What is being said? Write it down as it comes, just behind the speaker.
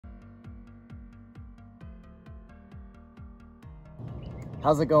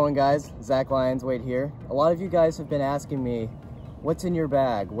How's it going, guys? Zach Lyons-Wade here. A lot of you guys have been asking me, what's in your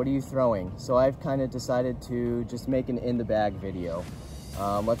bag? What are you throwing? So I've kind of decided to just make an in the bag video.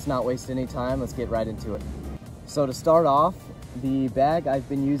 Let's not waste any time. Let's get right into it. So to start off, the bag I've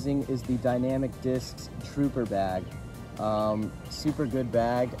been using is the Dynamic Discs Trooper bag. Super good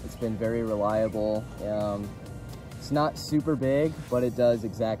bag. It's been very reliable. It's not super big, but it does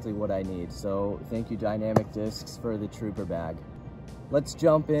exactly what I need. So thank you, Dynamic Discs, for the Trooper bag. Let's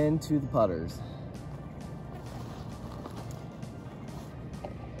jump into the putters.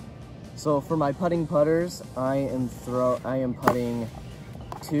 So for my putting putters, I am putting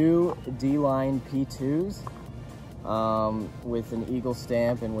two D-Line P2s with an Eagle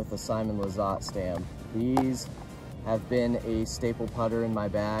stamp and with a Simon Lizotte stamp. These have been a staple putter in my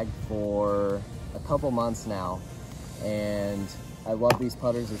bag for a couple months now, and I love these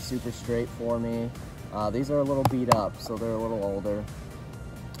putters. They're super straight for me. These are a little beat up, so they're a little older,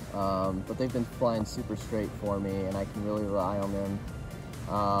 but they've been flying super straight for me, and I can really rely on them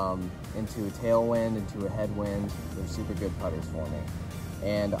into a tailwind, into a headwind. They're super good putters for me,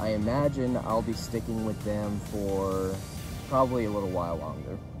 and I imagine I'll be sticking with them for probably a little while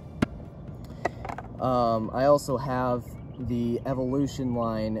longer. I also have the Evolution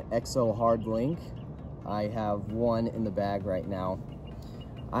Line XO Hard Link. I have one in the bag right now.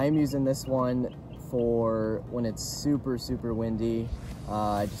 I'm using this one for when it's super windy.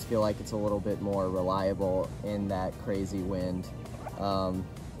 I just feel like it's a little bit more reliable in that crazy wind. The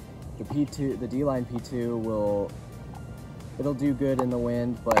D-Line P2 it'll do good in the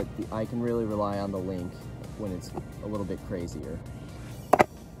wind, but I can really rely on the link when it's a little bit crazier.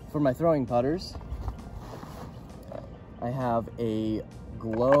 For my throwing putters, I have a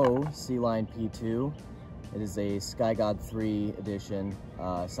Glow C-Line P2. It is a Sky God 3 edition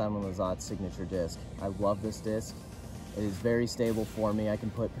Simon Lizotte signature disc. I love this disc. It is very stable for me. I can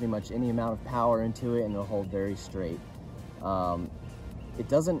put pretty much any amount of power into it and it'll hold very straight. It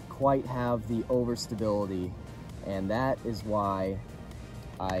doesn't quite have the overstability, and that is why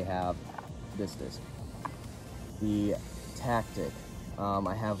I have this disc. The Tactic.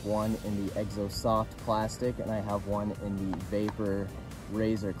 I have one in the Exo Soft plastic, and I have one in the Vapor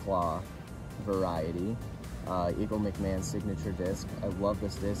Razor Claw variety. Eagle McMahon signature disc. I love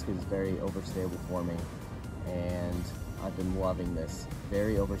this disc. It's very overstable for me, and I've been loving this.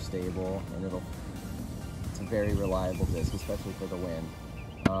 Very overstable, and it's a very reliable disc, especially for the wind.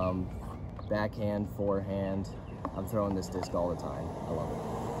 Backhand, forehand, I'm throwing this disc all the time. I love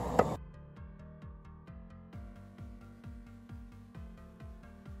it.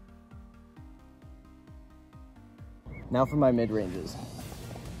 Now for my mid-ranges.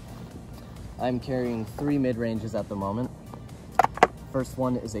 I'm carrying 3 mid-ranges at the moment. First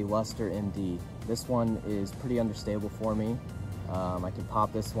one is a Luster MD. This one is pretty understable for me. I can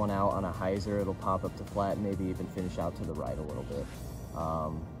pop this one out on a hyzer. It'll pop up to flat and maybe even finish out to the right a little bit.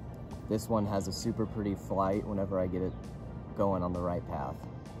 This one has a super pretty flight whenever I get it going on the right path.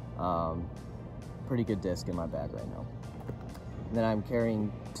 Pretty good disc in my bag right now. And then I'm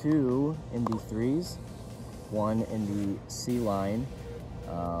carrying 2 MD3s, one in the C-Line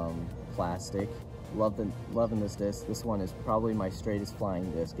plastic. Loving this disc. This one is probably my straightest flying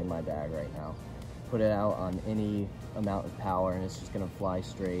disc in my bag right now. Put it out on any amount of power and it's just gonna fly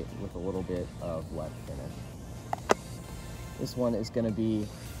straight with a little bit of left finish. This one is gonna be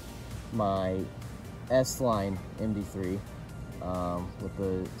my S-Line MD3 with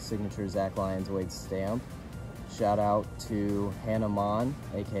the signature Zach Lyons-Wade stamp. Shout out to Hannah Mon,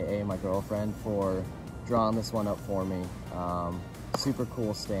 aka my girlfriend, for drawing this one up for me. Super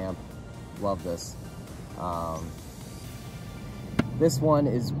cool stamp. Love this. This one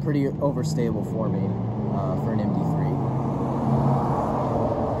is pretty overstable for me for an MD3.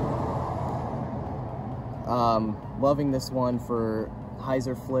 Loving this one for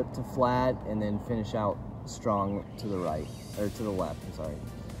hyzer flip to flat and then finish out strong to the right, or to the left, I'm sorry.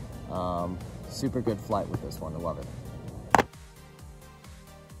 Super good flight with this one. I love it.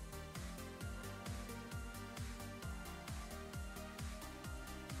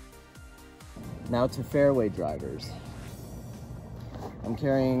 Now to fairway drivers. I'm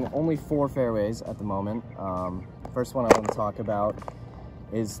carrying only 4 fairways at the moment. First one I want to talk about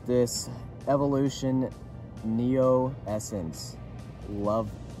is this Evolution Neo Essence. Love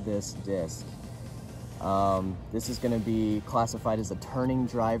this disc. This is going to be classified as a turning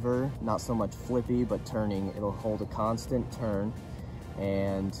driver, not so much flippy, but turning. It'll hold a constant turn,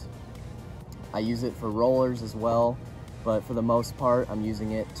 and I use it for rollers as well. But for the most part, I'm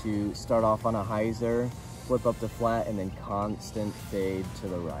using it to start off on a hyzer, flip up to flat, and then constant fade to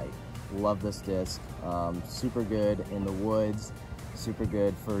the right. Love this disc. Super good in the woods, super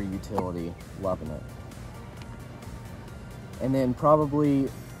good for utility, loving it. And then probably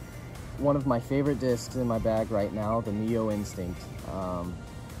one of my favorite discs in my bag right now, the Neo Instinct.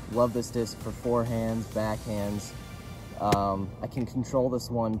 Love this disc for forehands, backhands. I can control this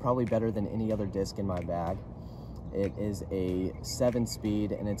one probably better than any other disc in my bag. It is a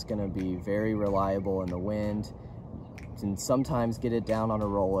 7-speed and it's gonna be very reliable in the wind. You can sometimes get it down on a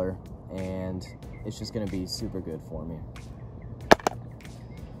roller and it's just gonna be super good for me.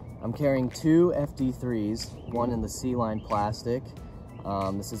 I'm carrying 2 FD3s, one in the C-line plastic.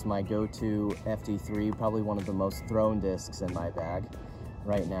 This is my go-to FD3, probably one of the most thrown discs in my bag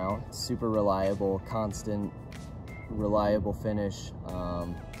right now. It's super reliable, constant, reliable finish.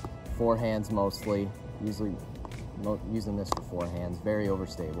 Forehands mostly, usually using this for forehands, very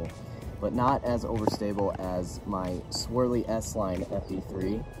overstable, but not as overstable as my Swirly S-Line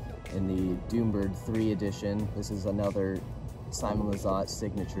FD3 in the Doombird 3 edition. This is another Simon Lizotte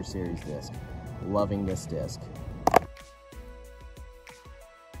Signature Series disc. Loving this disc.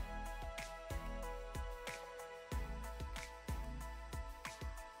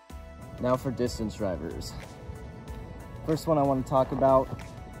 Now for distance drivers. First one I want to talk about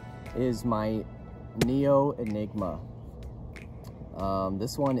is my Neo Enigma.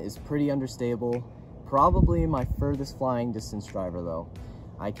 This one is pretty understable, probably my furthest flying distance driver though.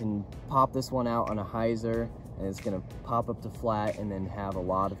 I can pop this one out on a hyzer and it's gonna pop up to flat and then have a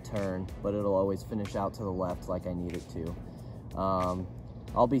lot of turn, but it'll always finish out to the left like I need it to.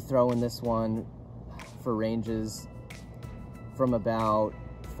 I'll be throwing this one for ranges from about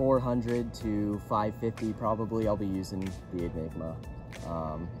 400 to 550 probably. I'll be using the Enigma.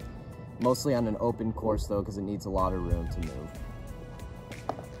 Mostly on an open course though, because it needs a lot of room to move.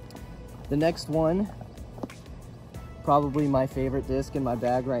 The next one, probably my favorite disc in my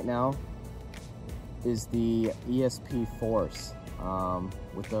bag right now, is the ESP Force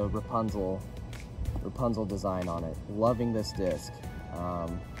with the Rapunzel design on it. Loving this disc.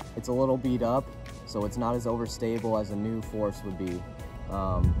 It's a little beat up, so it's not as overstable as a new Force would be.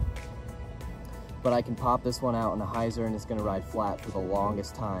 But I can pop this one out on a hyzer and it's gonna ride flat for the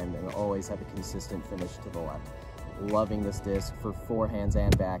longest time and always have a consistent finish to the left. Loving this disc for forehands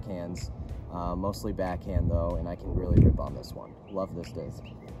and backhands. Mostly backhand though, and I can really rip on this one. Love this disc.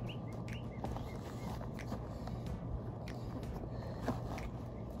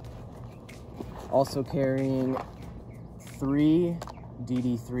 Also carrying 3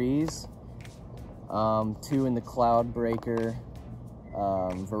 DD3s, 2 in the Cloud Breaker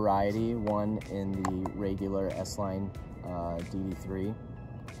variety, 1 in the regular S-Line DD3.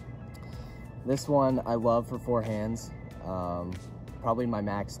 This one I love for forehands. Probably my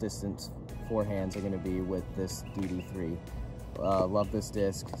max distance forehands are going to be with this DD3. Love this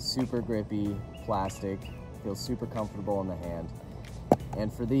disc, super grippy, plastic, feels super comfortable in the hand.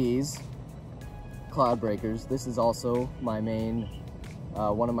 And for these Cloud Breakers, this is also my main,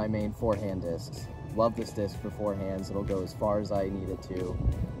 one of my main forehand discs. Love this disc for forehands. It'll go as far as I need it to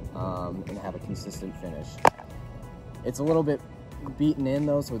and have a consistent finish. It's a little bit beaten in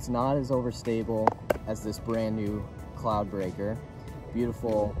though, so it's not as overstable as this brand new Cloud Breaker.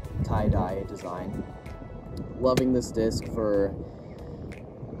 Beautiful tie-dye design. Loving this disc for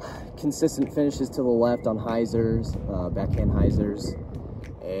consistent finishes to the left on hyzers, backhand hyzers,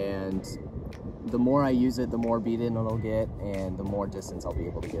 and the more I use it, the more beat in it'll get and the more distance I'll be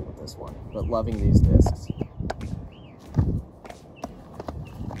able to get with this one. But loving these discs.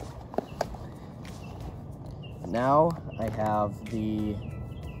 Now I have the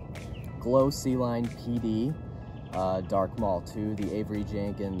Glow C-Line PD Dark Mall 2, the Avery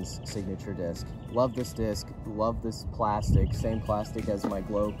Jenkins signature disc. Love this disc, love this plastic, same plastic as my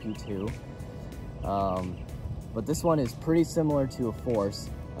Glow P2. But this one is pretty similar to a Force,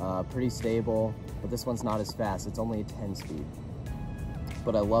 pretty stable, but this one's not as fast. It's only a 10-speed.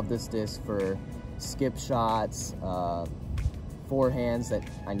 But I love this disc for skip shots, forehands that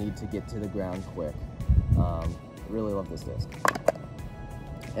I need to get to the ground quick. Really love this disc.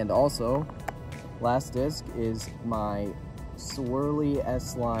 And also, last disc is my Swirly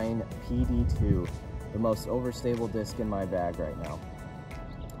S-Line PD2, the most overstable disc in my bag right now.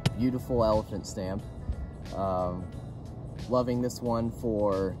 Beautiful elephant stamp. Loving this one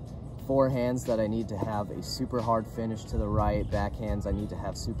for forehands that I need to have a super hard finish to the right, backhands I need to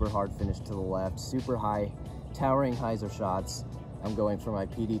have super hard finish to the left, super high towering hyzer shots. I'm going for my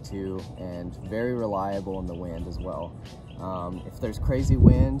PD2 and very reliable in the wind as well. If there's crazy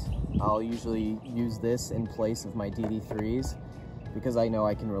wind, I'll usually use this in place of my DD3s because I know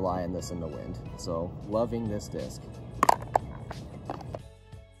I can rely on this in the wind. So loving this disc.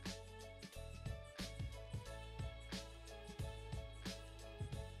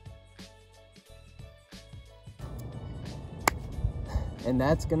 And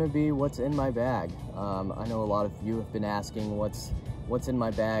that's gonna be what's in my bag. I know a lot of you have been asking what's in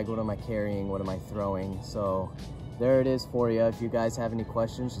my bag, what am I carrying, what am I throwing? So there it is for you. If you guys have any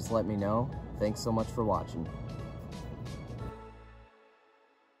questions, just let me know. Thanks so much for watching.